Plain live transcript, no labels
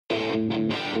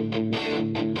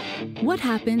What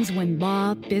happens when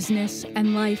law, business,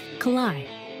 and life collide?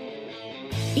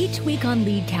 Each week on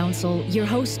Lead Counsel, your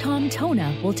host Tom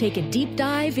Tona will take a deep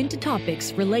dive into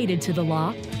topics related to the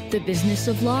law, the business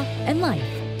of law, and life.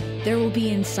 There will be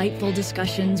insightful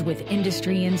discussions with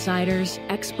industry insiders,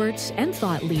 experts, and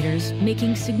thought leaders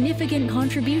making significant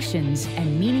contributions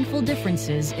and meaningful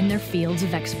differences in their fields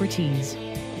of expertise.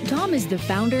 Tom is the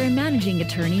founder and managing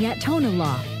attorney at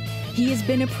TonaLaw. He has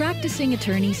been a practicing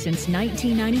attorney since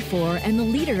 1994 and the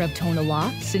leader of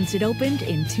TonaLaw since it opened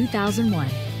in 2001.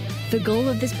 The goal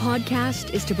of this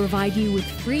podcast is to provide you with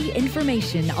free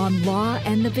information on law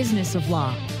and the business of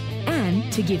law,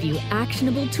 and to give you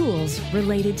actionable tools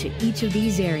related to each of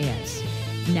these areas.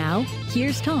 Now,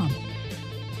 here's Tom.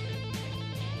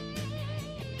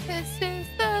 This is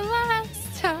the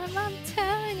last time I'm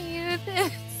telling you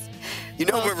this. You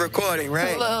know we're recording,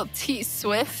 right? Little T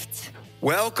Swift.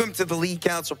 Welcome to the Lead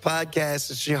Counsel Podcast.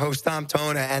 It's your host, Tom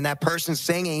Tona, and that person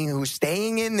singing who's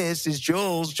staying in this is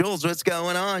Jules. Jules, what's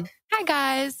going on? Hi,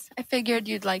 guys. I figured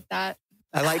you'd like that.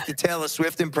 I like the Taylor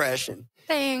Swift impression.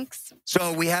 Thanks.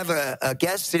 So we have a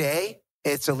guest today.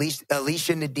 It's Alesha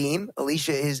Nadeem.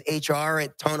 Alesha is HR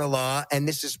at TonaLaw, and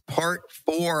this is part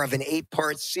 4 of an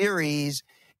 8-part series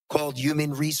called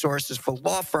Human Resources for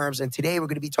Law Firms. And today we're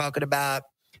going to be talking about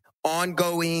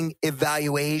ongoing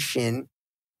evaluation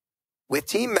with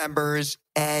team members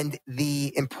and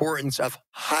the importance of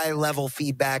high-level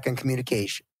feedback and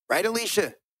communication. Right,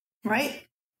 Alesha? Right.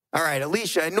 All right,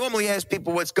 Alesha, I normally ask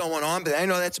people what's going on, but I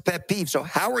know that's a pet peeve. So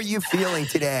how are you feeling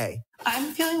today?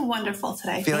 I'm feeling wonderful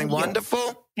today. Feeling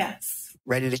wonderful? Yes.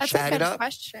 Ready to That's chat a it good up?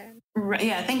 question. Right.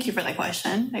 Yeah, thank you for that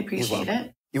question. I appreciate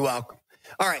it. You're welcome.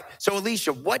 All right, so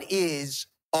Alesha, what is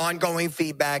ongoing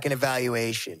feedback and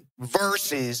evaluation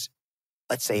versus,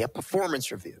 let's say, a performance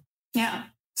review? Yeah.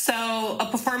 So a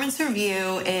performance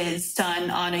review is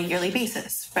done on a yearly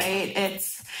basis, right?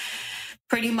 It's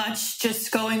pretty much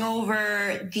just going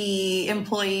over the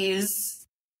employee's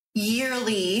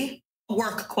yearly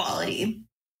work quality.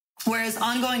 Whereas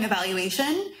ongoing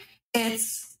evaluation,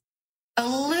 it's a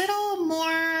little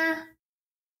more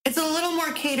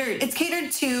catered. It's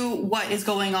catered to what is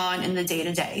going on in the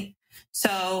day-to-day.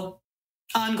 So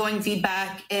ongoing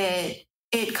feedback, it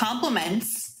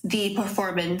complements the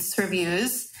performance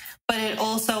reviews, but it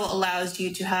also allows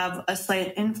you to have a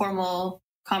slight informal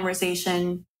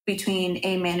conversation between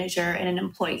a manager and an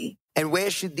employee. And where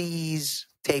should these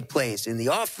take place? In the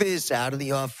office, out of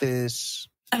the office?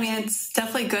 I mean, it's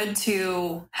definitely good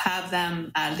to have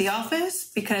them out of the office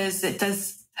because it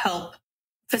does help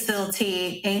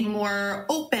facilitate a more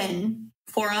open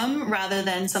forum rather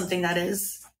than something that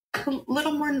is a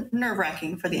little more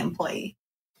nerve-wracking for the employee.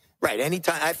 Right.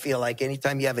 I feel like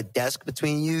anytime you have a desk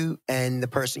between you and the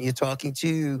person you're talking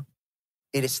to,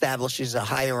 it establishes a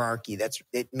hierarchy.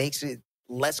 It makes it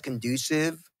less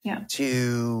conducive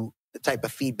to the type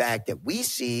of feedback that we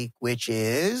seek, which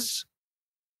is,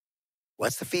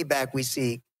 what's the feedback we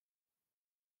seek?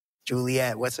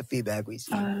 Juliet, what's the feedback we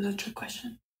seek? That's a trick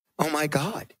question. Oh my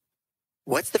God.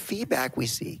 What's the feedback we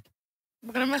seek?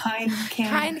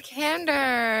 Kind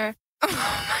candor. Oh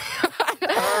my God.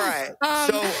 All right.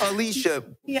 So, Alesha,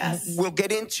 yes, we'll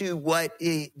get into what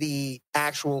the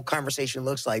actual conversation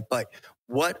looks like, but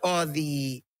what are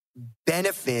the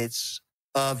benefits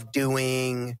of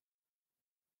doing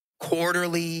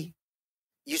quarterly?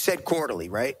 You said quarterly,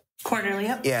 right? Quarterly,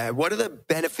 yep. Yeah. What are the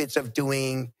benefits of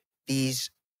doing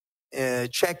these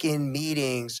check-in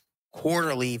meetings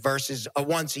quarterly versus a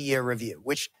once-a-year review,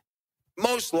 which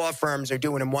most law firms are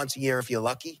doing them once a year if you're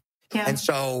lucky. Yeah. And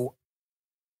so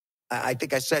I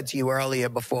think I said to you earlier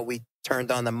before we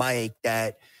turned on the mic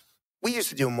that we used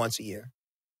to do them once a year.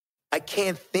 I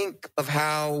can't think of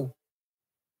how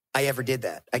I ever did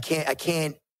that. I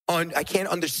can't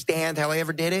understand how I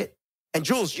ever did it. And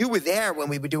Jules, you were there when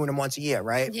we were doing them once a year,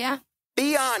 right? Yeah.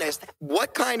 Be honest.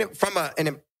 What kind of, from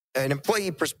an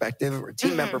employee perspective or a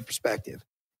team member perspective,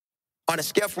 on a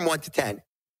scale from 1 to 10,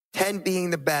 10 being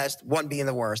the best, 1 being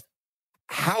the worst,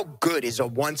 how good is a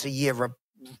once a year,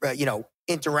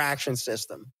 interaction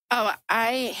system? Oh,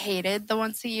 I hated the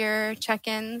once a year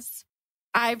check-ins.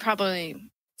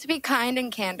 To be kind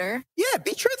and candor. Yeah,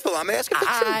 be truthful. I'm asking for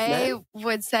truth, man. I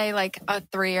would say like a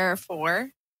 3 or a 4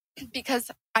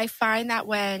 because I find that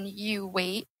when you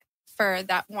wait for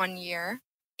that 1 year,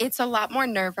 it's a lot more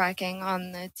nerve-wracking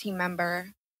on the team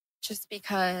member just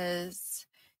because,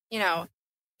 you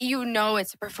know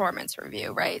it's a performance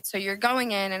review, right? So you're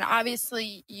going in and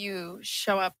obviously you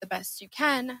show up the best you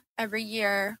can every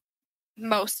year,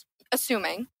 most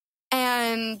assuming.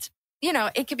 And,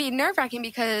 it could be nerve-wracking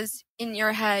because in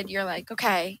your head, you're like,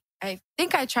 okay, I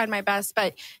think I tried my best,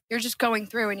 but you're just going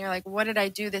through and you're like, what did I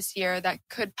do this year that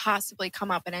could possibly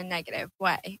come up in a negative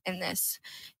way in this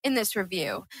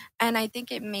review? And I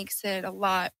think it makes it a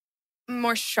lot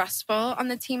more stressful on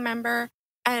the team member.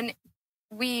 And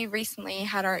we recently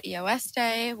had our EOS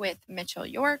day with Mitchell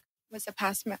York, was a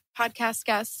past podcast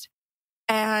guest.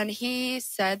 And he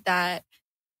said that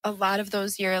a lot of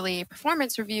those yearly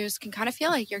performance reviews can kind of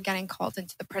feel like you're getting called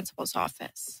into the principal's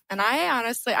office. And I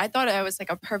thought it was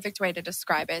like a perfect way to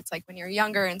describe it. It's like when you're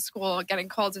younger in school, getting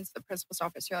called into the principal's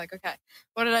office, you're like, okay,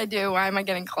 what did I do? Why am I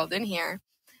getting called in here?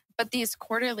 But these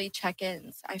quarterly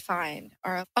check-ins, I find,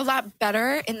 are a lot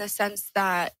better in the sense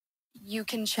that you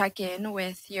can check in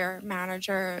with your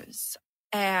managers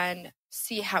and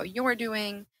see how you're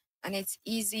doing. And it's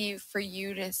easy for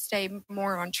you to stay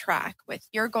more on track with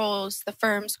your goals, the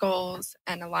firm's goals,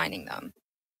 and aligning them.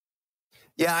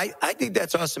 Yeah, I think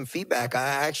that's awesome feedback. I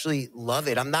actually love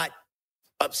it. I'm not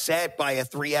upset by a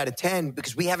 3 out of 10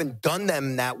 because we haven't done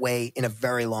them that way in a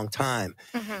very long time.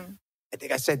 Mm-hmm. I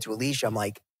think I said to Alesha, I'm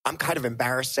like, I'm kind of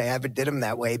embarrassed to say I ever did them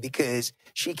that way because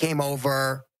she came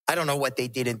over. I don't know what they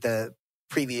did at the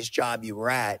previous job you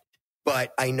were at,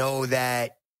 but I know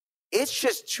that it's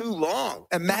just too long.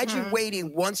 Imagine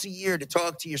waiting once a year to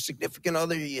talk to your significant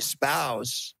other or your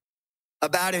spouse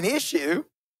about an issue,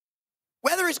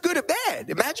 whether it's good or bad.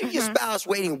 Imagine your spouse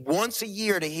waiting once a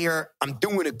year to hear, I'm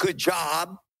doing a good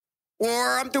job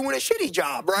or I'm doing a shitty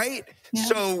job, right? Yeah.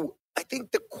 So I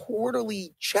think the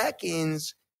quarterly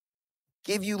check-ins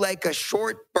give you like a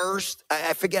short burst.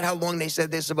 I forget how long they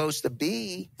said they're supposed to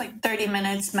be. Like 30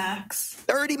 minutes max.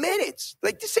 30 minutes.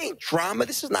 Like this ain't drama.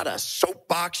 This is not a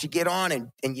soapbox you get on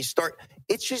and you start.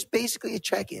 It's just basically a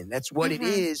check-in. That's what it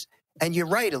is. And you're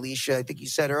right, Alesha. I think you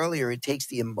said earlier, it takes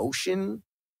the emotion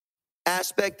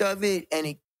aspect of it and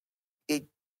it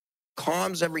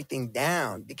calms everything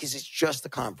down because it's just a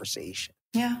conversation.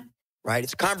 Yeah. Right?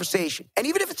 It's a conversation. And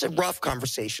even if it's a rough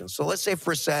conversation. So let's say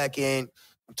for a second,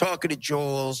 I'm talking to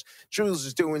Jules. Jules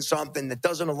is doing something that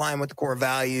doesn't align with the core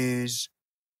values.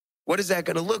 What is that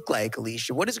going to look like,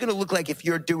 Alesha? What is it going to look like if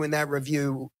you're doing that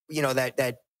review, you know,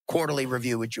 that quarterly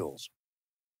review with Jules?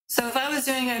 So if I was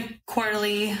doing a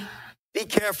quarterly... Be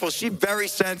careful. She's very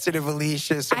sensitive,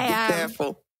 Alesha, so be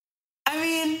careful. I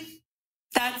mean,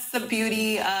 that's the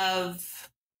beauty of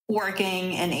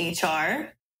working in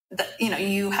HR. You know,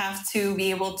 you have to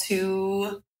be able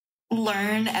to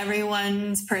learn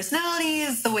everyone's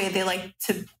personalities, the way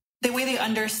they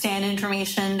understand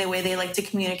information, the way they like to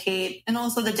communicate, and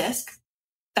also the DISC.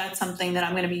 That's something that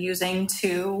I'm going to be using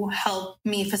to help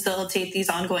me facilitate these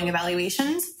ongoing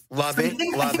evaluations. Love it.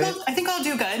 I think I'll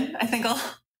do good. I think I'll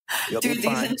do a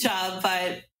decent job.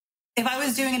 But if I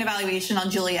was doing an evaluation on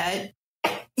Juliet,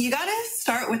 you got to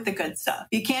start with the good stuff.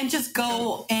 You can't just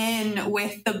go in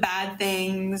with the bad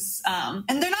things. And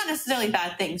they're not necessarily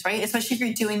bad things, right? Especially if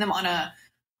you're doing them on an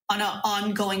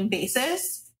ongoing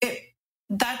basis.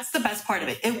 That's the best part of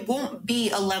it. It won't be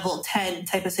a level 10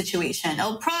 type of situation.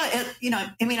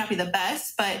 It may not be the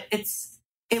best, but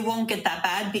it won't get that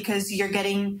bad because you're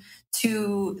getting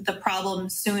to the problem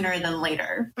sooner than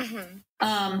later.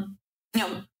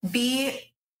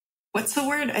 What's the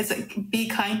word? Is it be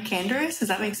kind, candorous? Does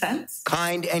that make sense?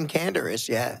 Kind and candorous,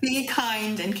 yeah. Be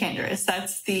kind and candorous.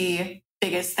 That's the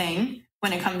biggest thing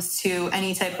when it comes to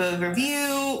any type of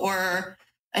review or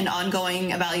an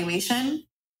ongoing evaluation.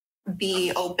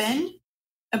 Be open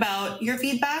about your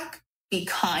feedback. Be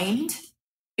kind,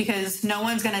 because no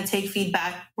one's going to take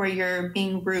feedback where you're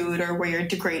being rude or where you're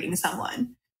degrading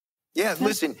someone. Yeah,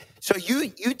 listen. So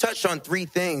you touched on 3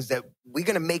 things that we're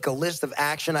going to make a list of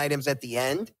action items at the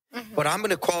end, but I'm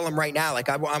going to call them right now. Like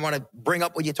I want to bring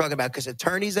up what you're talking about because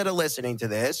attorneys that are listening to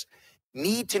this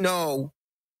need to know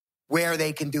where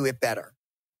they can do it better.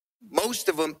 Most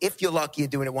of them, if you're lucky, you're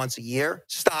doing it once a year.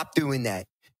 Stop doing that.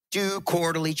 Do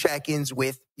quarterly check-ins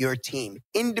with your team.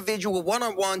 Individual,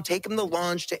 one-on-one, take them to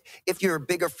lunch. If you're a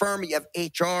bigger firm, you have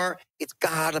HR, it's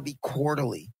got to be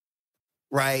quarterly,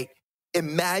 right?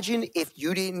 Imagine if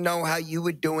you didn't know how you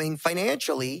were doing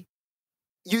financially.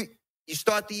 You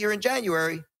start the year in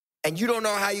January, and you don't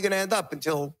know how you're going to end up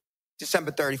until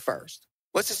December 31st.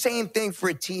 Well, it's the same thing for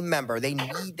a team member. They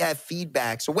need that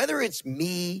feedback. So whether it's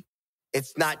me,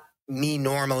 it's not me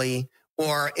normally,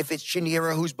 or if it's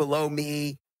Shanira who's below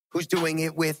me, who's doing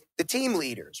it with the team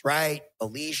leaders, right?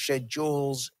 Alesha,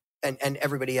 Jules, and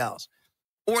everybody else.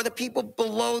 Or the people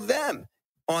below them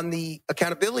on the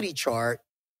accountability chart.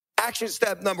 Action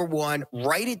step number 1,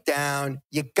 write it down.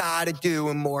 You got to do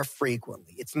them more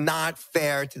frequently. It's not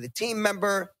fair to the team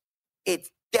member.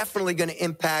 It's definitely going to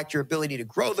impact your ability to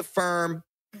grow the firm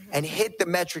and hit the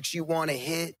metrics you want to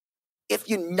hit if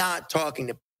you're not talking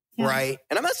to right?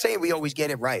 And I'm not saying we always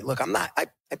get it right. Look, I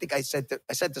think I said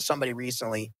to somebody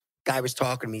recently, guy was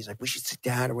talking to me. He's like, we should sit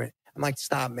down. I'm like,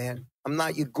 stop, man. I'm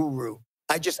not your guru.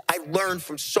 I learned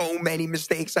from so many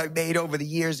mistakes I've made over the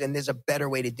years, and there's a better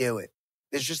way to do it.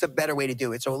 There's just a better way to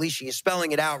do it. So Alesha, you're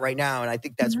spelling it out right now, and I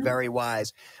think that's very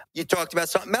wise. You talked about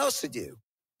something else to do.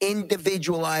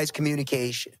 Individualized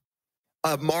communication.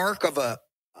 A mark of a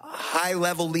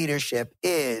high-level leadership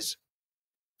is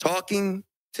talking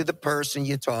to the person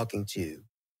you're talking to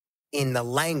in the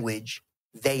language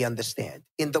they understand,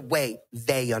 in the way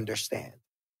they understand,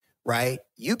 right?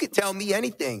 You could tell me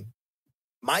anything.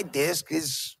 My disc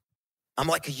I'm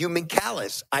like a human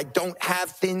callus. I don't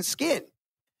have thin skin.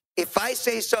 If I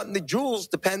say something to Jules,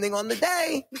 depending on the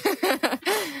day,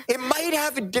 it might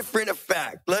have a different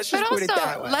effect. Let's just put it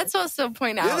that way. Let's also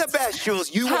point out. You're the best,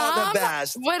 Jules. You are the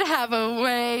best. Would have a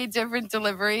way different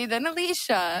delivery than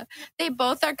Alesha. They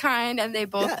both are kind and they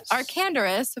both are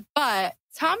candorous, but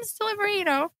Tom's delivery,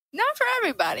 not for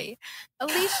everybody.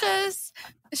 Alesha's,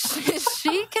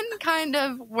 she can kind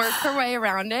of work her way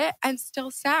around it and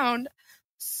still sound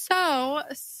so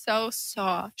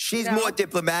soft. She's more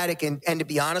diplomatic. And to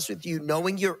be honest with you,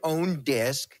 knowing your own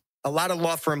disc, a lot of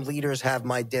law firm leaders have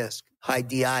my disc, high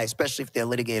DI, especially if they're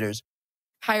litigators.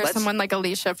 Hire someone like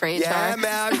Alesha for HR. Yeah,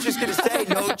 man, I was just going to say,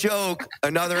 no joke.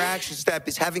 Another action step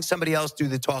is having somebody else do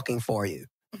the talking for you.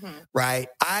 Right?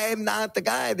 I'm not the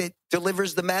guy that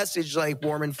delivers the message like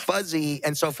warm and fuzzy.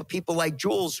 And so for people like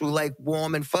Jules who like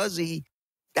warm and fuzzy,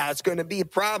 that's going to be a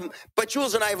problem. But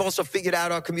Jules and I have also figured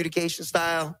out our communication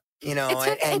style,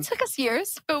 It took us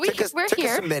years, but we're here.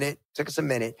 Took us a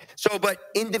minute. So, but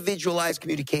individualized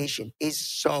communication is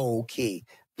so key.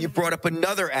 You brought up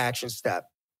another action step.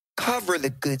 Cover the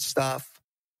good stuff.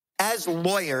 As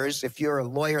lawyers, if you're a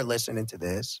lawyer listening to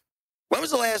this, when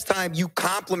was the last time you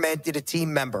complimented a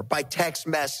team member by text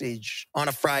message on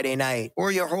a Friday night,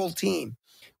 or your whole team,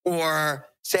 or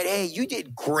said, hey, you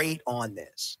did great on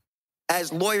this?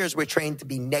 As lawyers, we're trained to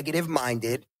be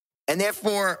negative-minded, and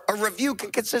therefore a review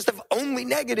can consist of only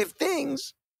negative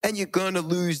things, and you're going to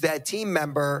lose that team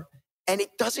member, and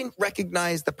it doesn't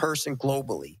recognize the person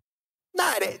globally.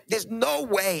 There's no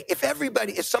way.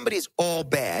 If somebody's all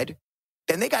bad,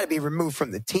 then they got to be removed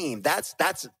from the team. That's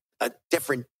a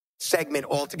different segment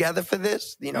altogether for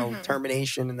this,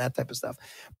 termination and that type of stuff.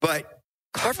 But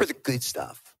cover the good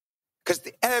stuff, because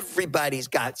everybody's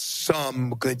got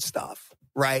some good stuff,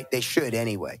 right? They should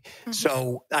anyway.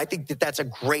 So I think that's a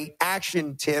great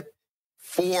action tip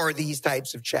for these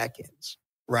types of check-ins,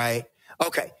 right?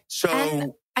 Okay, so...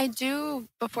 And I do,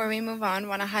 before we move on,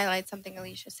 want to highlight something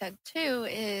Alesha said too,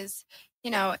 is,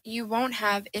 you won't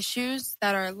have issues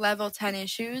that are level 10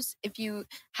 issues if you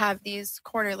have these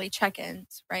quarterly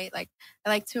check-ins, right? Like, I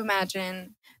like to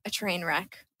imagine a train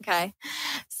wreck, okay?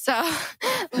 So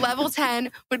level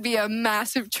 10 would be a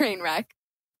massive train wreck,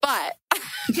 but...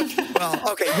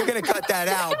 Well, okay, you're going to cut that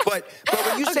out. But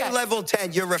when you say level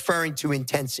 10, you're referring to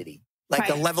intensity, like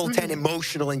the level 10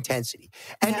 emotional intensity.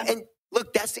 And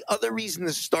look, that's the other reason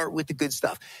to start with the good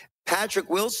stuff. Patrick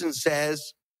Wilson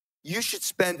says you should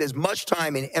spend as much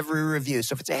time in every review.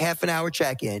 So if it's a half an hour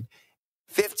check-in,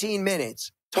 15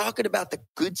 minutes, talking about the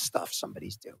good stuff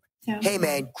somebody's doing. Yeah. Hey,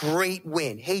 man, great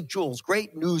win. Hey, Jules,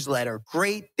 great newsletter.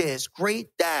 Great this, great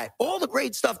that. All the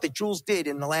great stuff that Jules did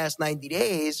in the last 90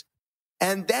 days.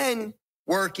 And then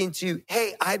work into,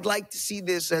 hey, I'd like to see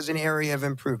this as an area of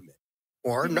improvement,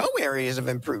 or no areas of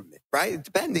improvement, right?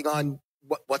 Depending on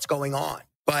what's going on.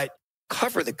 But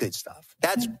cover the good stuff.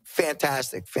 That's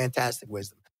fantastic, fantastic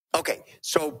wisdom. Okay,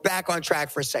 so back on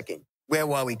track for a second. Where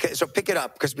were we? So pick it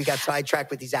up, because we got sidetracked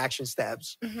with these action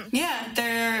steps. Yeah,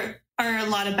 there are a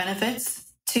lot of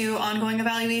benefits to ongoing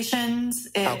evaluations.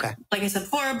 Like I said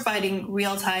before, providing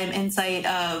real-time insight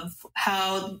of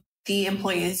how the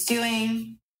employee is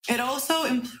doing. It also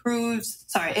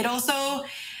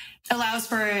allows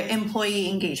for employee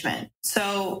engagement.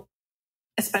 So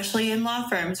especially in law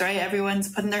firms, right? Everyone's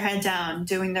putting their head down,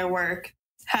 doing their work.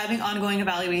 Having ongoing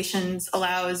evaluations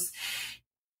allows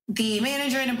the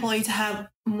manager and employee to have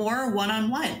more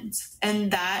one-on-ones.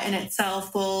 And that in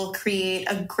itself will create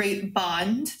a great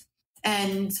bond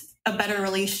and a better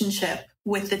relationship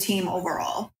with the team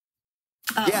overall.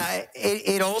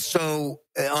 It also,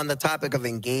 on the topic of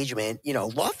engagement,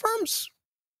 law firms,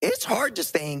 it's hard to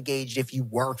stay engaged if you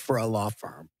work for a law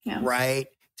firm, right?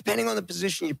 Depending on the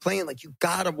position you're playing, like, you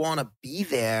gotta want to be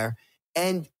there.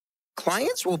 And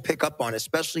clients will pick up on,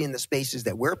 especially in the spaces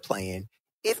that we're playing,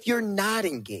 if you're not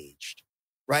engaged,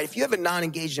 right? If you have a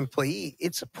non-engaged employee,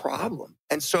 it's a problem.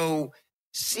 And so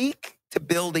seek to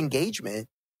build engagement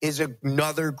is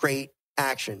another great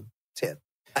action tip.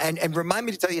 And remind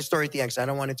me to tell you a story at the end, because I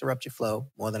don't want to interrupt your flow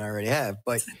more than I already have.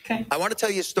 But Okay. I want to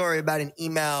tell you a story about an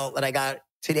email that I got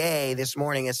this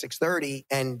morning at 6:30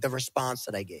 and the response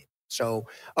that I gave. So,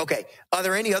 okay, are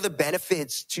there any other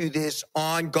benefits to this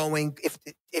ongoing?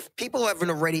 If people haven't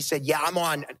already said, yeah,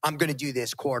 I'm going to do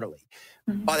this quarterly.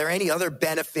 Mm-hmm. Are there any other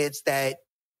benefits that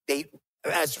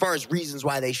as far as reasons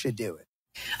why they should do it?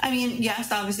 I mean,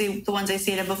 yes, obviously the ones I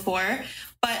stated before,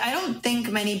 but I don't think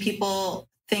many people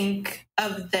think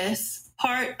of this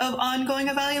part of ongoing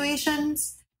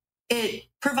evaluations. It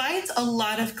provides a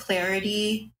lot of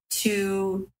clarity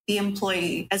to the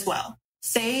employee as well.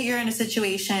 Say you're in a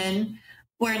situation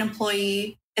where an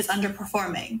employee is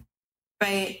underperforming,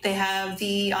 right? They have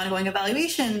the ongoing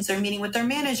evaluations or meeting with their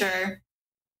manager.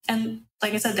 And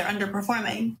like I said, they're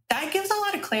underperforming. That gives a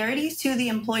lot of clarity to the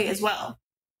employee as well.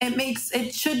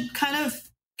 It should kind of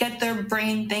get their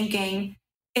brain thinking,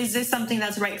 is this something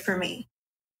that's right for me?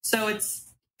 So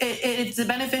it's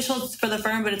beneficial for the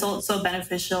firm, but it's also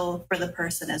beneficial for the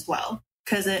person as well,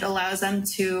 because it allows them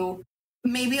to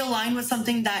maybe align with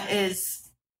something that is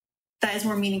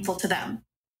more meaningful to them.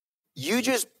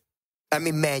 That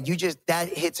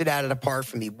hits it out of the park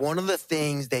for me. One of the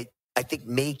things that I think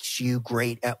makes you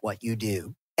great at what you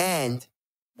do, and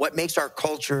what makes our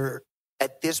culture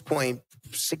at this point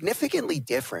significantly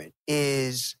different,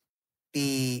 is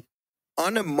the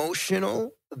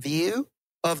unemotional view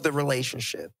of the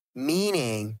relationship.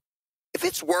 Meaning, if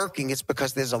it's working, it's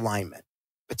because there's alignment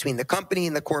between the company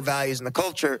and the core values and the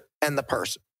culture and the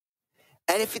person.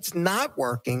 And if it's not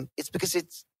working, it's because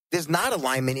there's not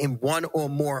alignment in one or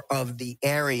more of the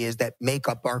areas that make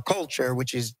up our culture,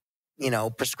 which is,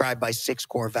 prescribed by 6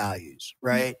 core values,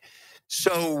 right? Mm-hmm.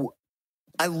 So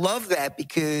I love that,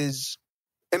 because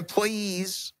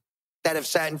employees that have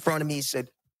sat in front of me said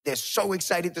they're so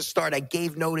excited to start. I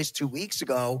gave notice 2 weeks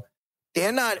ago.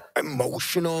 They're not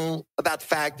emotional about the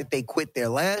fact that they quit their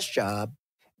last job,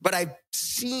 but I've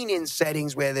seen in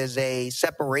settings where there's a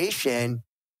separation,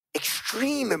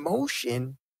 extreme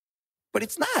emotion, but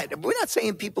it's not. We're not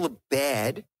saying people are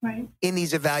bad in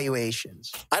these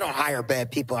evaluations. I don't hire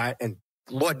bad people, and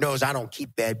Lord knows I don't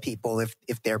keep bad people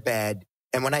if they're bad.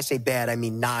 And when I say bad, I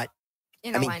mean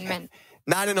alignment.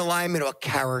 Not in alignment or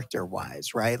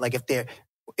character-wise, right? Like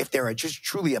if they're just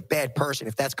truly a bad person,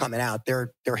 if that's coming out,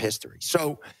 their history.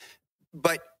 So,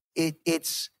 but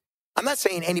I'm not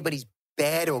saying anybody's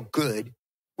bad or good.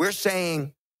 We're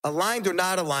saying aligned or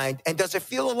not aligned, and does it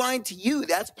feel aligned to you?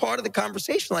 That's part of the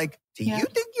conversation. Like, do you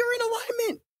think you're in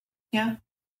alignment? Yeah.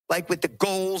 Like with the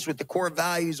goals, with the core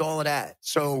values, all of that.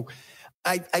 So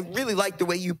I really like the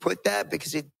way you put that,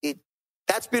 because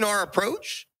that's been our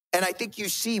approach. And I think you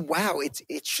see, wow, it's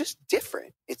just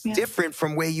different. It's different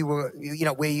from where you were,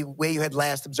 where you had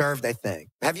last observed, I think.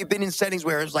 Have you been in settings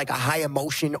where it's like a high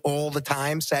emotion all the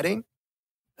time setting?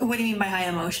 What do you mean by high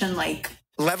emotion? Like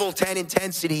level 10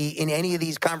 intensity in any of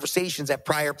these conversations at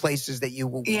prior places that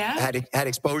you had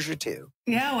exposure to?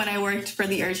 Yeah, when I worked for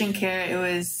the urgent care, it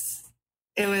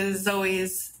was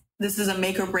always, this is a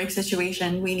make or break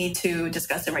situation. We need to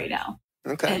discuss it right now.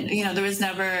 Okay. And, there was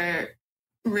never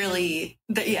really,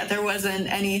 there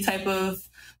wasn't any type of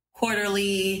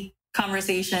quarterly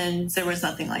conversations. There was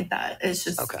nothing like that. It's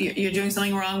just, you're doing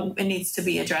something wrong. It needs to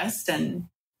be addressed. And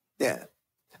yeah.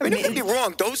 I mean, don't get me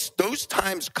wrong. Those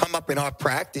times come up in our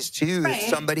practice too.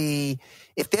 Right.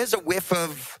 If there's a whiff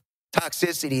of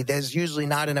toxicity, there's usually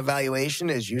not an evaluation.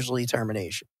 There's usually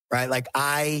termination, right? Like,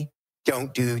 I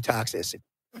don't do toxicity.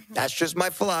 Mm-hmm. That's just my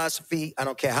philosophy. I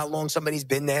don't care how long somebody's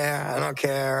been there. I don't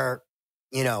care,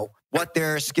 what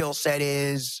their skill set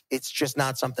is. It's just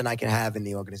not something I can have in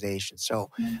the organization. So,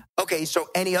 okay. So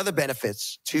any other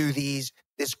benefits to this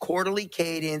quarterly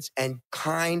cadence and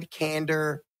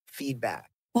candor feedback?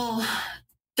 Well,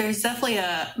 there's definitely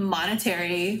a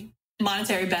monetary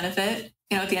benefit,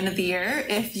 at the end of the year.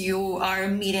 If you are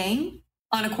meeting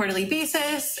on a quarterly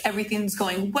basis, everything's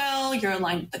going well, you're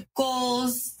aligned with the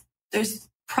goals, there's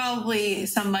probably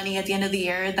some money at the end of the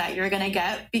year that you're going to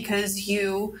get because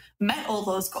you met all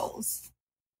those goals.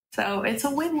 So it's a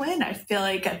win-win, I feel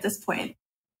like, at this point,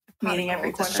 meeting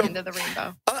every quarter. Into the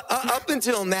rainbow. Up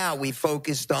until now, we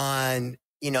focused on,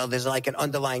 there's like an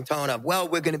underlying tone of, well,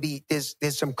 we're going to be, there's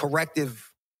some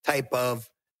corrective type of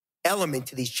element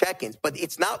to these check-ins, but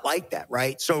it's not like that,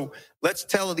 right? So let's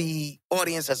tell the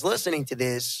audience that's listening to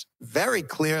this very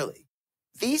clearly.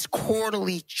 These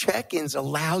quarterly check-ins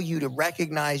allow you to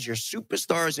recognize your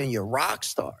superstars and your rock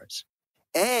stars.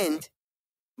 And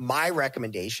my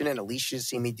recommendation, and Alesha's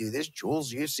seen me do this,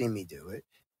 Jules, you've seen me do it,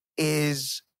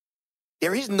 is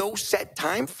there is no set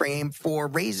time frame for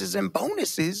raises and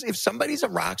bonuses if somebody's a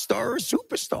rock star or a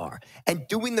superstar. And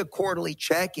doing the quarterly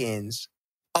check-ins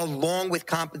along with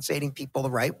compensating people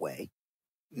the right way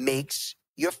makes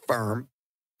your firm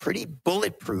pretty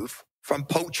bulletproof from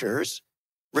poachers,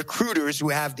 recruiters who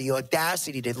have the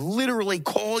audacity to literally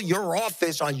call your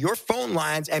office on your phone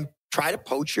lines and try to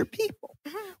poach your people,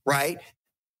 right?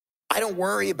 I don't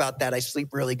worry about that. I sleep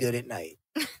really good at night.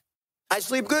 I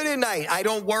sleep good at night. I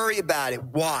don't worry about it.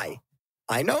 Why?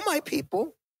 I know my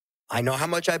people. I know how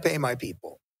much I pay my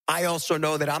people. I also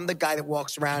know that I'm the guy that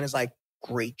walks around and is like,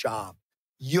 great job.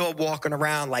 You're walking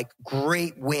around like,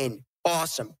 great win.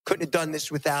 Awesome. Couldn't have done this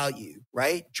without you,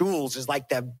 right? Jules is like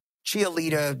the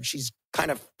cheerleader. She's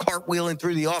kind of cartwheeling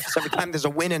through the office every time there's a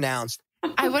win announced.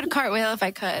 I would cartwheel if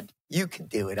I could. You can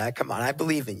do it. Come on. I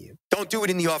believe in you. Don't do it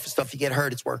in the office stuff. You get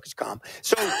hurt. It's workers' comp.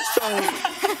 So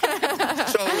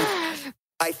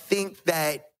I think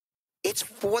that it's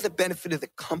for the benefit of the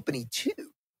company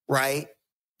too, right?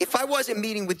 If I wasn't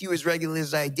meeting with you as regularly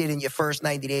as I did in your first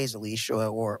 90 days,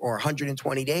 Alesha, or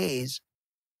 120 days,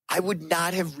 I would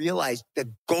not have realized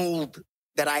the gold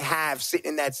that I have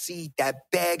sitting in that seat, that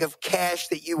bag of cash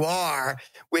that you are,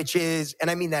 which is, and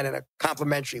I mean that in a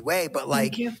complimentary way, but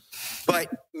like, but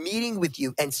meeting with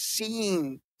you and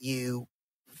seeing you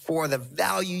for the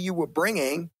value you were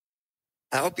bringing,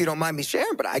 I hope you don't mind me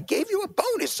sharing, but I gave you a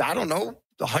bonus. I don't know,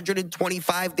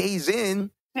 125 days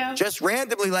in, just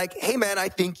randomly like, hey man, I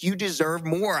think you deserve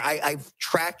more. I've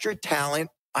tracked your talent.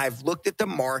 I've looked at the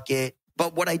market.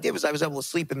 But what I did was I was able to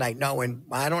sleep at night knowing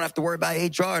I don't have to worry about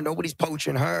HR. Nobody's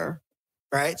poaching her,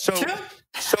 right? So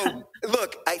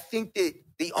look, I think that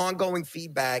the ongoing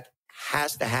feedback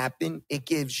has to happen. It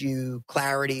gives you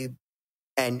clarity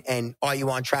and are you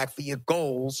on track for your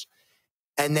goals?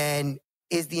 And then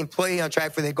is the employee on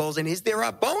track for their goals? And is there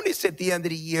a bonus at the end of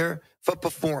the year for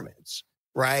performance,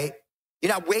 right?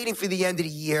 You're not waiting for the end of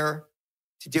the year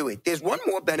to do it. There's one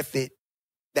more benefit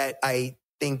that I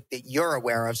think that you're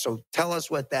aware of. So tell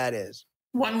us what that is.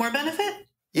 One more benefit?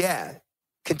 Yeah.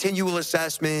 Continual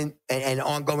assessment and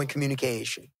ongoing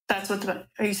communication.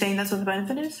 Are you saying that's what the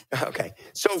benefit is? Okay.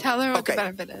 So tell her what the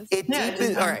benefit is. It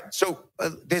deepens, all right. So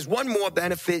there's one more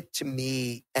benefit to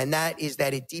me, and that is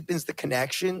that it deepens the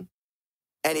connection,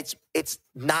 and it's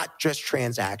not just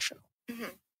transactional,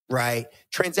 right?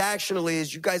 Transactional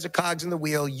is you guys are cogs in the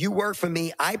wheel. You work for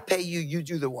me. I pay you. You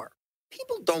do the work.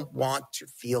 People don't want to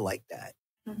feel like that.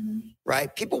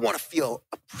 Right? People want to feel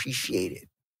appreciated.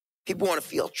 People want to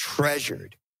feel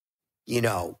treasured. You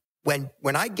know, when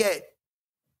I get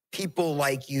people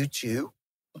like you two,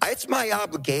 it's my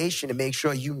obligation to make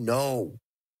sure you know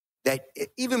that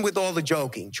even with all the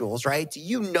joking, Jules, right? Do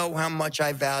you know how much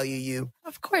I value you?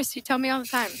 Of course. You tell me all the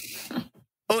time.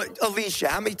 Oh, Alesha,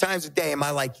 how many times a day am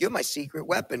I like, you're my secret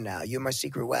weapon now. You're my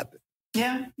secret weapon.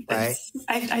 Yeah. Right.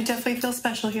 I definitely feel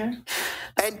special here.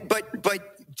 But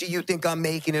do you think I'm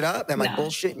making it up? Am I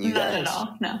bullshitting you guys? Not at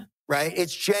all. No. Right?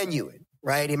 It's genuine,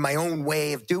 right? In my own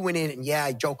way of doing it. And yeah,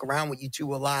 I joke around with you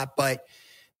two a lot, but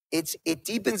it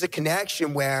deepens a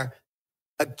connection where,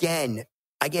 again,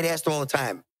 I get asked all the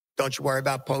time, don't you worry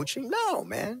about poaching? No,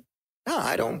 man. No,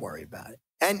 I don't worry about it.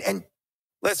 And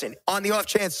listen, on the off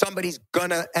chance somebody's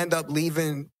gonna end up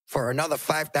leaving for another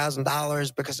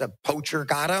 $5,000 because a poacher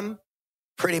got him,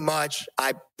 pretty much,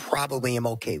 I probably am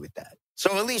okay with that. So,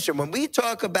 Alesha, when we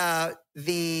talk about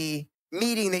the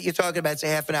meeting that you're talking about, it's a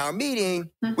half an hour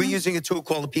meeting, we're using a tool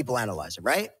called the People Analyzer,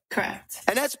 right? Correct.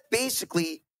 And that's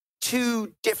basically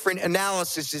two different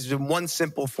analyses in one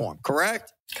simple form,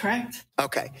 correct? Correct.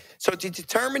 Okay. So to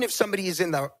determine if somebody is in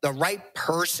the right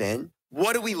person,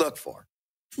 what do we look for?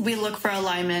 We look for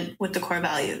alignment with the core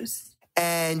values.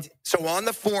 And so on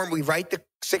the form, we write the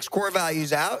 6 core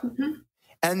values out.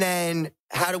 And then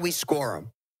how do we score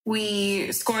them?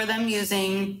 We score them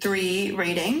using 3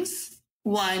 ratings.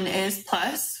 One is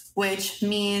plus, which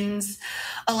means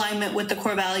alignment with the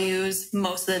core values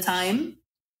most of the time.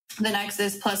 The next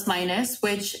is plus minus,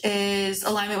 which is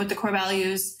alignment with the core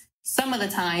values some of the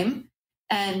time.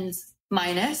 And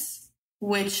minus,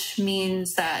 which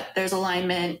means that there's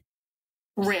alignment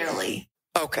rarely.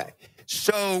 Okay.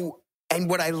 So, and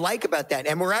what I like about that,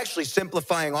 and we're actually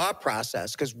simplifying our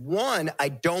process, because one, I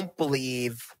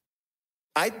believe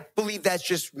that's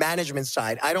just management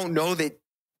side. I don't know that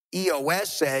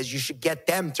EOS says you should get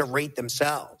them to rate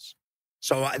themselves.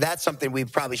 So that's something we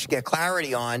probably should get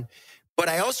clarity on. But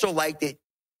I also like that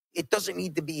it doesn't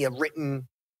need to be a written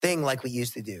thing like we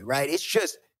used to do, right? It's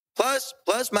just plus,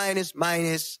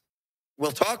 minus.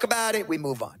 We'll talk about it. We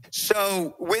move on.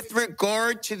 So with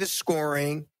regard to the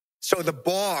scoring, so the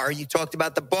bar, you talked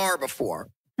about the bar before.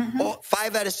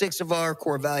 5 out of 6 of our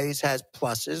core values has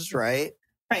pluses, right?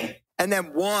 Right. And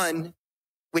then 1,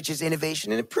 which is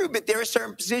innovation and improvement. There are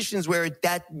certain positions where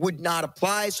that would not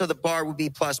apply, so the bar would be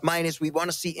plus minus. We want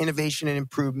to see innovation and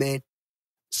improvement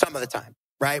some of the time,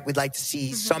 right? We'd like to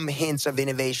see some hints of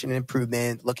innovation and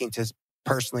improvement, looking to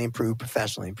personally improve,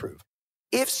 professionally improve.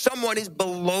 If someone is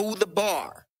below the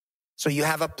bar, so you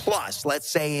have a plus, let's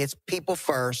say it's people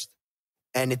first,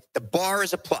 and the bar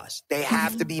is a plus. They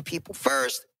have to be people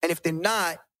first, and if they're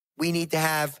not, we need to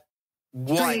have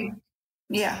 1.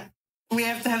 Yeah. We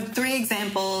have to have 3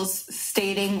 examples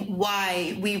stating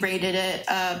why we rated it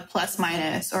a plus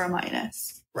minus or a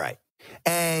minus. Right.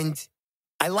 And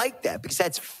I like that because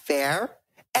that's fair.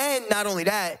 And not only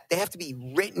that, they have to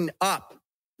be written up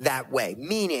that way,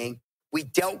 meaning we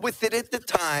dealt with it at the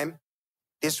time.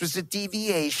 This was a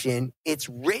deviation. It's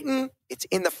written, it's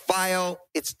in the file,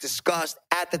 it's discussed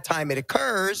at the time it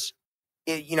occurs.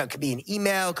 It could be an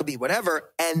email, it could be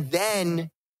whatever. And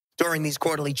then during these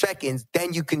quarterly check-ins,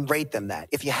 then you can rate them that.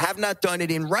 If you have not done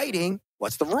it in writing,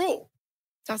 what's the rule?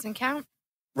 Doesn't count.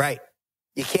 Right.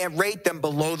 You can't rate them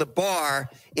below the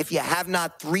bar if you have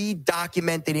not 3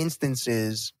 documented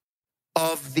instances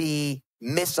of the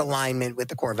misalignment with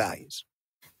the core values.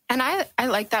 And I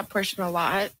like that portion a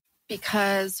lot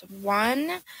because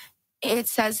 1, it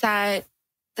says that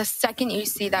the second you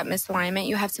see that misalignment,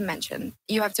 you have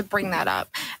to bring that up.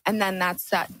 And then that's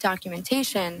that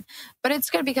documentation. But it's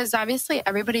good because obviously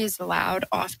everybody is allowed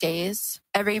off days.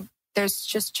 There's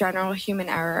just general human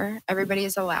error. Everybody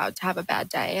is allowed to have a bad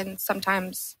day. And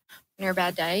sometimes when you're a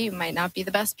bad day, you might not be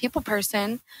the best people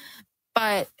person.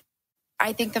 But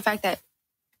I think the fact that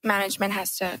management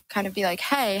has to kind of be like,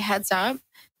 hey, heads up,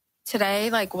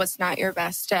 today was not your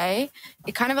best day.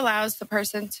 It kind of allows the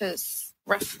person to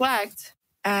reflect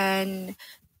and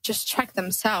just check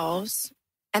themselves.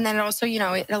 And then it also,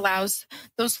 it allows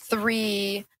those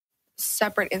 3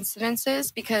 separate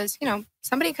incidences because,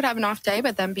 somebody could have an off day,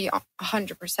 but then be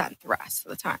 100% the rest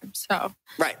of the time. So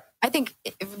right. I think,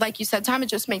 like you said, Tom, it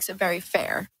just makes it very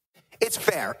fair. It's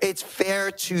fair. It's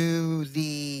fair to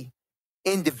the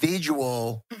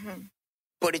individual,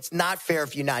 but it's not fair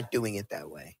if you're not doing it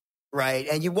that way, right?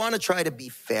 And you want to try to be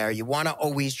fair. You want to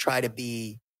always try to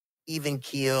be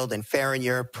even-keeled and fair in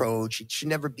your approach. It should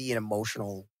never be an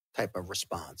emotional type of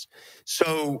response.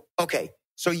 So, okay,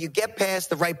 so you get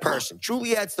past the right person.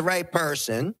 Juliet's the right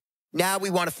person. Now we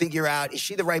want to figure out, is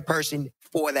she the right person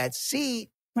for that seat?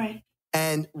 Right.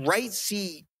 And right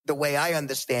seat, the way I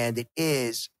understand it,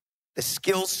 is the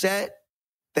skill set,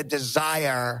 the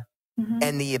desire,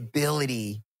 and the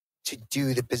ability to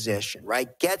do the position, right?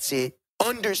 Gets it,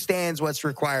 understands what's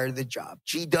required of the job.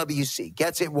 GWC,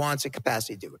 gets it, wants it,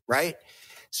 capacity to do it, right?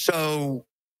 So,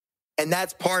 and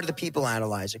that's part of the people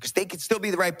analyzer because they could still be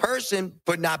the right person,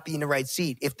 but not be in the right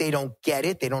seat. If they don't get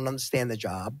it, they don't understand the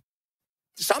job.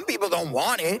 Some people don't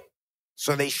want it,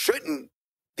 so they shouldn't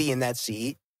be in that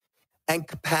seat. And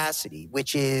capacity,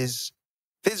 which is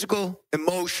physical,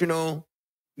 emotional,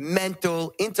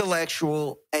 mental,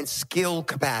 intellectual, and skill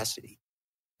capacity,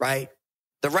 right?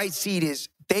 The right seat is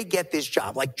they get this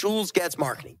job. Like Jules gets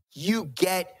marketing. You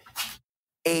get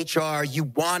HR.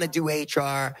 You want to do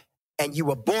HR, and you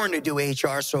were born to do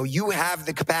HR, so you have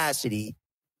the capacity,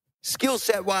 skill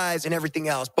set wise and everything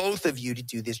else, both of you to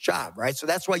do this job, right? So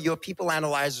that's why your people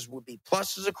analyzers would be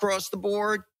pluses across the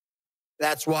board.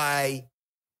 That's why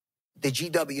the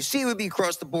GWC would be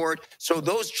across the board. So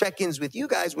those check-ins with you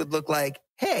guys would look like,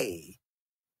 hey,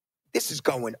 this is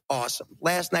going awesome.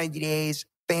 Last 90 days,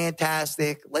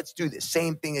 fantastic. Let's do the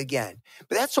same thing again.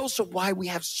 But that's also why we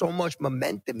have so much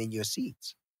momentum in your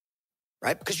seats,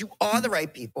 right? Because you are the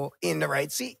right people in the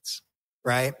right seats,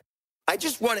 right? I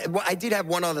did have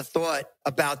one other thought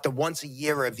about the once a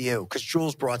year review because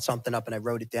Jules brought something up and I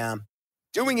wrote it down.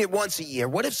 Doing it once a year.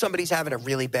 What if somebody's having a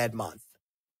really bad month?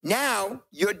 Now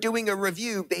you're doing a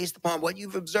review based upon what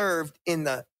you've observed in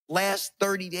the last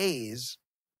 30 days,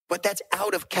 but that's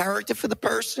out of character for the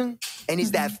person. And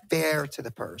is that fair to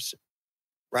the person?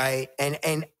 Right.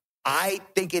 And I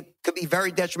think it could be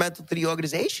very detrimental to the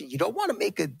organization. You don't want to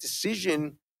make a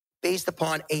decision based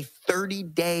upon a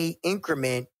 30-day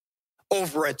increment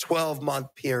over a 12-month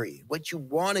period. What you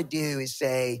want to do is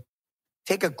say,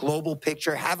 take a global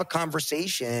picture, have a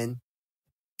conversation,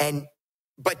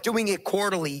 but doing it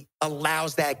quarterly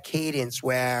allows that cadence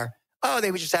where, they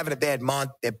were just having a bad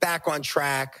month. They're back on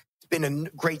track. It's been a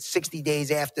great 60 days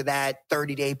after that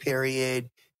 30-day period.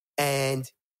 And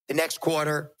the next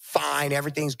quarter, fine,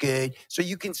 everything's good. So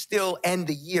you can still end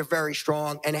the year very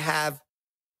strong and have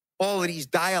all of these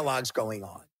dialogues going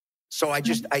on. So I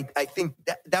think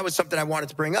that was something I wanted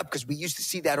to bring up because we used to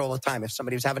see that all the time. If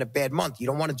somebody was having a bad month, you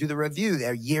don't want to do the review,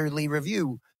 their yearly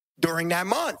review during that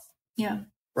month. Yeah.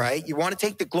 Right? You want to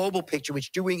take the global picture,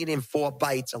 which doing it in 4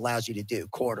 bites allows you to do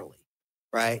quarterly.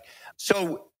 Right?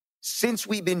 So since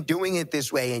we've been doing it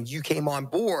this way and you came on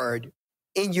board,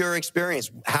 in your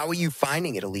experience, how are you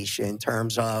finding it, Alesha, in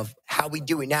terms of how we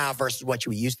do it now versus what you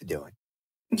were used to doing?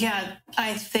 Yeah,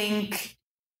 I think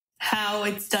how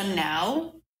it's done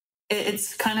now,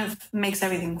 it's kind of makes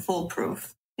everything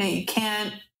foolproof. You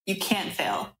can't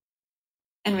fail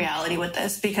in reality with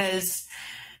this because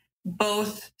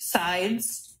both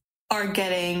sides are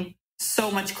getting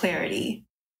so much clarity,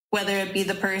 whether it be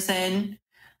the person,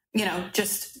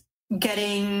 just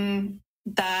getting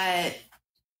that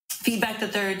feedback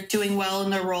that they're doing well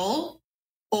in their role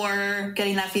or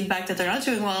getting that feedback that they're not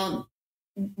doing well,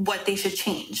 what they should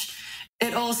change.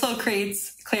 It also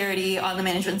creates clarity on the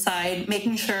management side,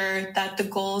 making sure that the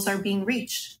goals are being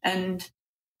reached and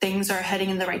things are heading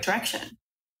in the right direction.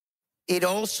 It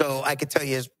also, I could tell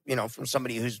you, from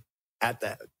somebody who's at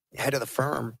the head of the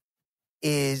firm,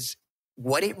 is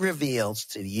what it reveals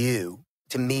to you,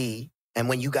 to me, and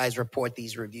when you guys report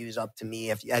these reviews up to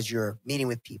me as you're meeting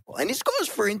with people. And this goes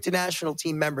for international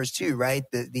team members too, right?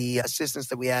 The assistants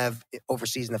that we have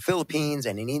overseas in the Philippines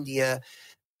and in India.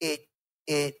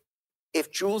 If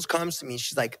Jules comes to me,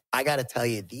 she's like, I got to tell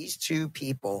you, these 2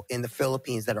 people in the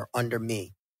Philippines that are under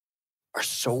me are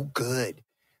so good.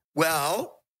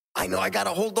 Well, I know I got to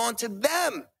hold on to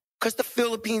them because the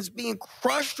Philippines being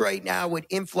crushed right now with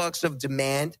influx of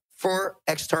demand for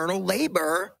external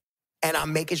labor. And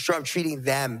I'm making sure I'm treating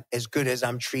them as good as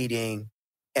I'm treating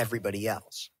everybody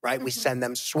else, right? Mm-hmm. We send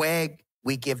them swag.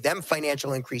 We give them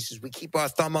financial increases. We keep our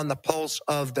thumb on the pulse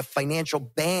of the financial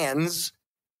bands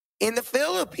in the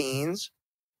Philippines.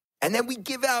 And then we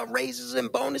give out raises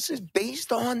and bonuses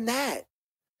based on that.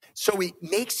 So it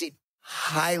makes it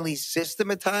highly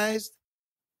systematized.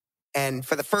 And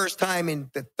for the first time in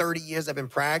the 30 years I've been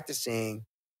practicing,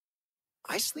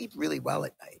 I sleep really well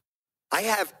at night.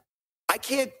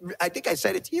 I think I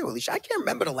said it to you, Alesha. I can't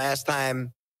remember the last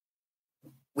time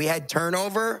we had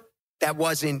turnover that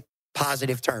wasn't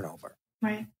positive turnover.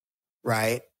 Right.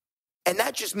 Right. And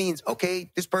that just means,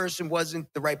 okay, this person wasn't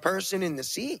the right person in the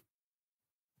seat.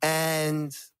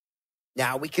 And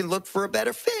now we can look for a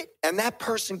better fit. And that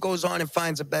person goes on and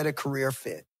finds a better career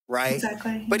fit. Right.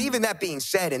 Exactly. But even that being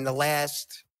said, in the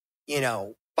last,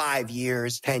 5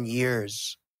 years, 10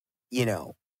 years,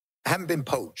 I haven't been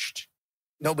poached.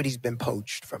 Nobody's been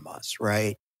poached from us,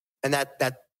 right? And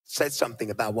that says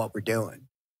something about what we're doing.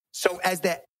 So as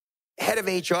the head of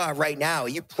HR right now, are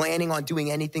you planning on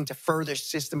doing anything to further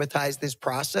systematize this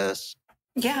process?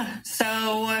 Yeah.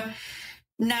 So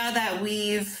now that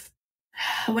we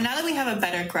have a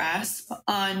better grasp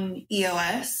on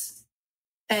EOS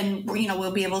and,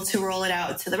 we'll be able to roll it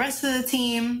out to the rest of the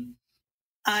team,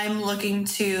 I'm looking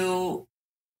to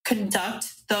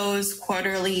conduct those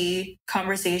quarterly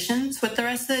conversations with the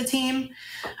rest of the team.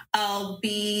 I'll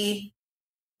be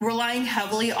relying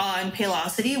heavily on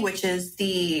Paylocity, which is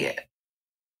the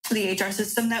HR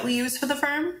system that we use for the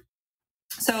firm.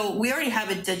 So we already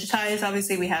have it digitized.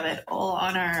 Obviously, we have it all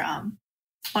on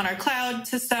our cloud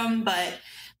system, but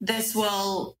this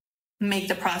will make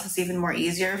the process even more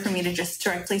easier for me to just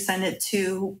directly send it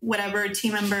to whatever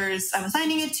team members I'm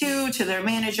assigning it to their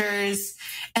managers,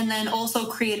 and then also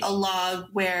create a log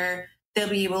where they'll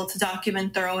be able to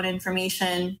document their own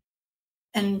information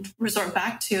and resort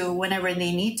back to whenever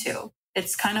they need to.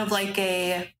 It's kind of like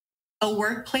a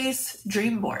workplace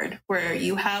dream board where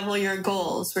you have all your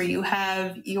goals, where you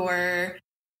have your,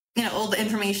 all the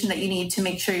information that you need to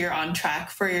make sure you're on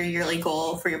track for your yearly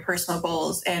goal, for your personal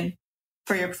goals, and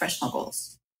for your professional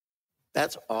goals.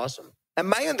 That's awesome. And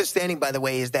my understanding, by the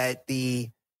way, is that the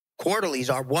quarterlies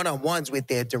are one-on-ones with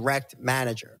their direct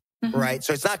manager, right?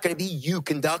 So it's not going to be you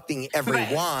conducting every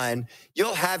one.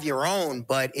 You'll have your own,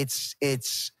 but it's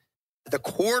the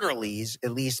quarterlies,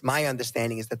 at least my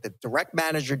understanding is that the direct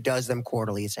manager does them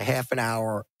quarterly. It's a half an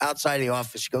hour outside of the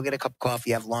office. You go get a cup of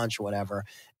coffee, have lunch or whatever,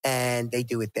 and they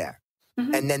do it there.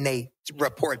 And then they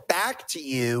report back to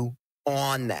you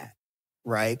on that.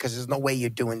 Right, because there's no way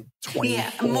you're doing 24.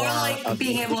 Yeah, more like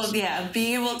being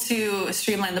able to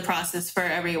streamline the process for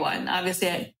everyone.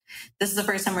 Obviously, this is the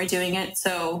first time we're doing it,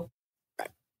 so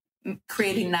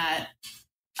creating that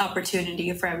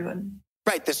opportunity for everyone.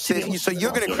 Right. So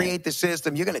you're going to create the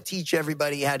system. You're going to teach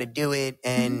everybody how to do it,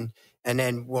 and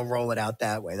then we'll roll it out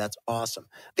that way. That's awesome.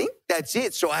 I think that's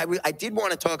it. So I did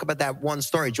want to talk about that one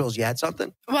story. Jules, you had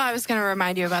something? Well, I was going to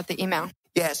remind you about the email.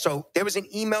 Yeah, so there was an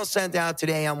email sent out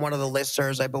today on one of the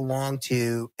listservs I belong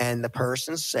to, and the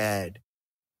person said,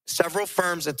 several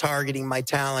firms are targeting my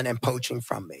talent and poaching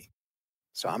from me.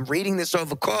 So I'm reading this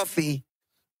over coffee,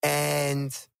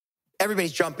 and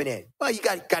everybody's jumping in. Well, you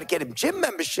got to get them gym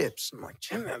memberships. I'm like,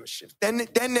 gym memberships? Then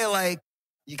they're like,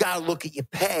 you got to look at your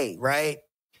pay, right?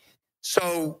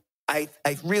 So I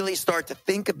really start to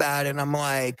think about it, and I'm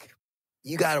like,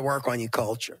 you got to work on your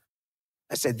culture.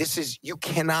 I said, you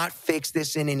cannot fix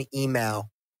this in an email.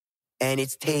 And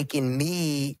it's taken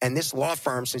me and this law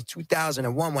firm since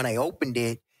 2001 when I opened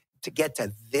it to get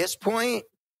to this point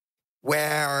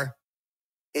where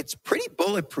it's pretty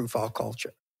bulletproof, our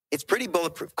culture. It's pretty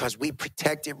bulletproof because we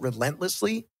protect it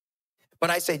relentlessly. But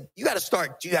I said, you got to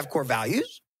start. Do you have core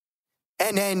values?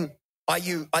 And then are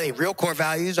they real core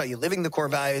values? Are you living the core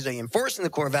values? Are you enforcing the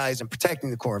core values and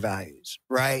protecting the core values?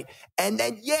 Right. And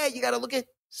then, you got to look at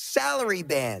salary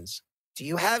bands. Do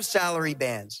you have salary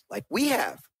bands like we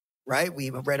have? Right?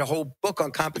 We've read a whole book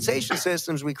on compensation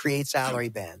systems. We create salary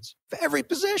bands for every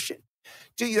position.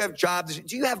 Do you have jobs?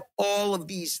 Do you have all of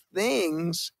these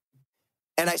things?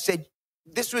 And I said,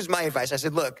 this was my advice. I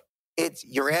said, look,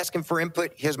 you're asking for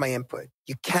input. Here's my input.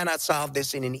 You cannot solve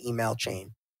this in an email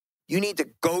chain. You need to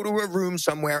go to a room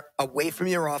somewhere away from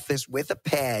your office with a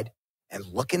pad and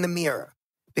look in the mirror,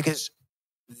 because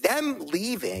them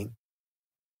leaving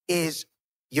is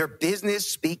your business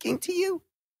speaking to you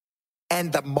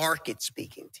and the market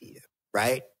speaking to you,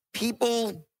 right?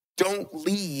 People don't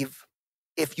leave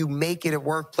if you make it a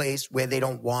workplace where they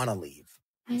don't want to leave,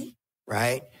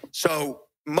 right? So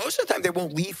most of the time they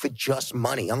won't leave for just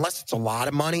money, unless it's a lot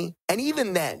of money. And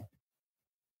even then,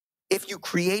 if you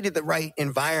created the right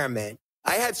environment,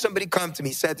 I had somebody come to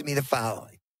me, said to me the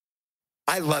following: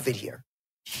 I love it here.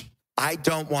 I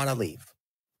don't want to leave.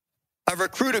 A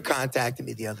recruiter contacted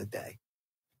me the other day.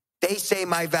 They say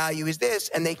my value is this,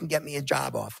 and they can get me a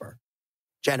job offer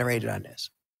generated on this.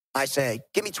 I say,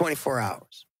 give me 24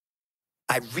 hours.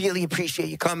 I really appreciate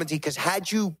you coming to me, because had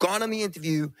you gone on the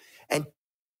interview and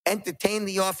entertained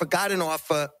the offer, got an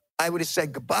offer, I would have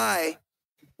said goodbye.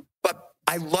 But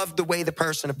I loved the way the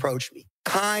person approached me.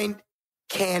 Kind,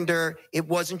 candor. It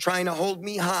wasn't trying to hold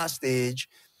me hostage.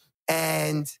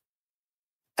 And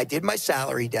I did my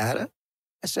salary data.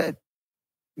 I said,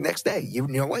 next day, you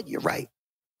know what? You're right.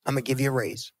 I'm going to give you a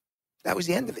raise. That was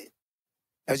the end of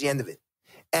it.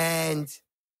 And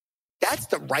that's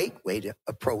the right way to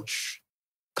approach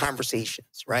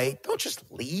conversations, right? Don't just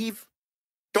leave.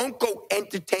 Don't go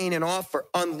entertain an offer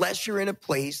unless you're in a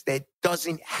place that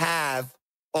doesn't have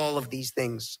all of these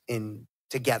things in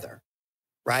together,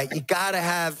 right? You got to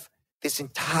have this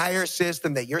entire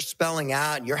system that you're spelling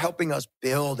out and you're helping us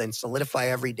build and solidify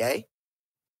every day.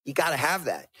 You got to have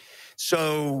that.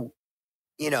 So,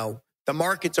 the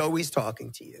market's always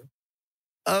talking to you.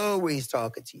 Always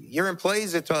talking to you. Your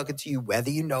employees are talking to you whether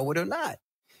you know it or not.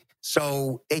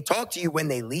 So they talk to you when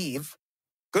they leave.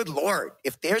 Good Lord,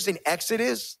 if there's an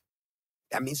exodus,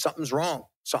 that means something's wrong.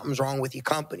 Something's wrong with your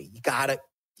company. You gotta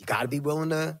be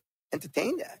willing to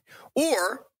entertain that.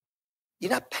 Or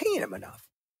you're not paying them enough,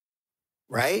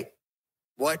 right?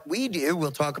 What we do,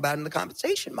 we'll talk about in the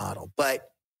compensation model. But,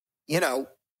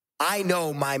 I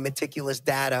know my meticulous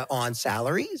data on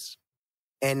salaries,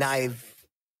 and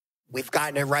we've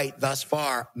gotten it right thus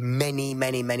far many,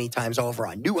 many, many times over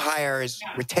on new hires,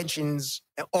 retentions,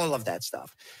 all of that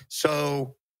stuff.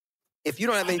 So if you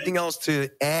don't have anything else to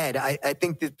add, I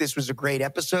think that this was a great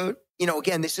episode.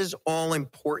 Again, this is all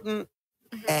important,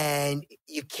 and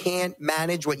you can't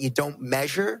manage what you don't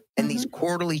measure. And these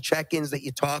quarterly check-ins that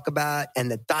you talk about,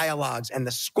 and the dialogues and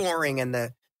the scoring and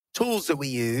the tools that we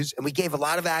use, and we gave a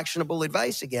lot of actionable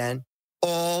advice again,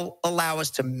 all allow us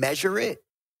to measure it,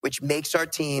 which makes our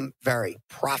team very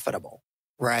profitable,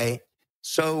 right?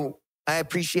 So I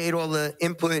appreciate all the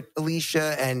input,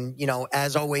 Alesha. And,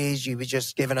 as always, you've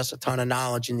just given us a ton of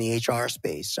knowledge in the HR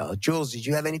space. So, Jules, did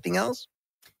you have anything else?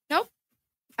 Nope.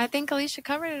 I think Alesha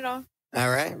covered it all. All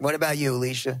right. What about you,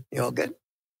 Alesha? You all good?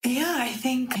 Yeah, I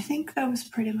think that was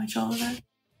pretty much all of it.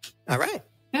 All right.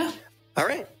 Yeah. All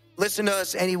right. Listen to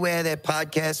us anywhere that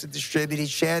podcasts are distributed.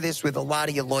 Share this with a lot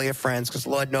of your lawyer friends, because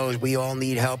Lord knows we all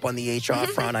need help on the HR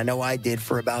front. I know I did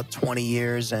for about 20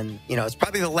 years. And, it's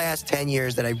probably the last 10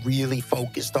 years that I really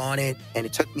focused on it. And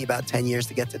it took me about 10 years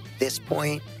to get to this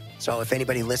point. So if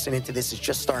anybody listening to this is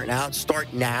just starting out,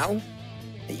 start now.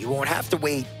 And you won't have to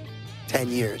wait 10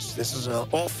 years. This is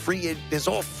all free. There's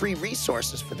all free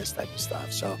resources for this type of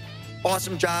stuff. So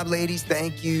awesome job, ladies.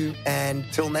 Thank you. And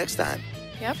till next time.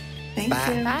 Yep. Thank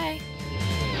you. Bye.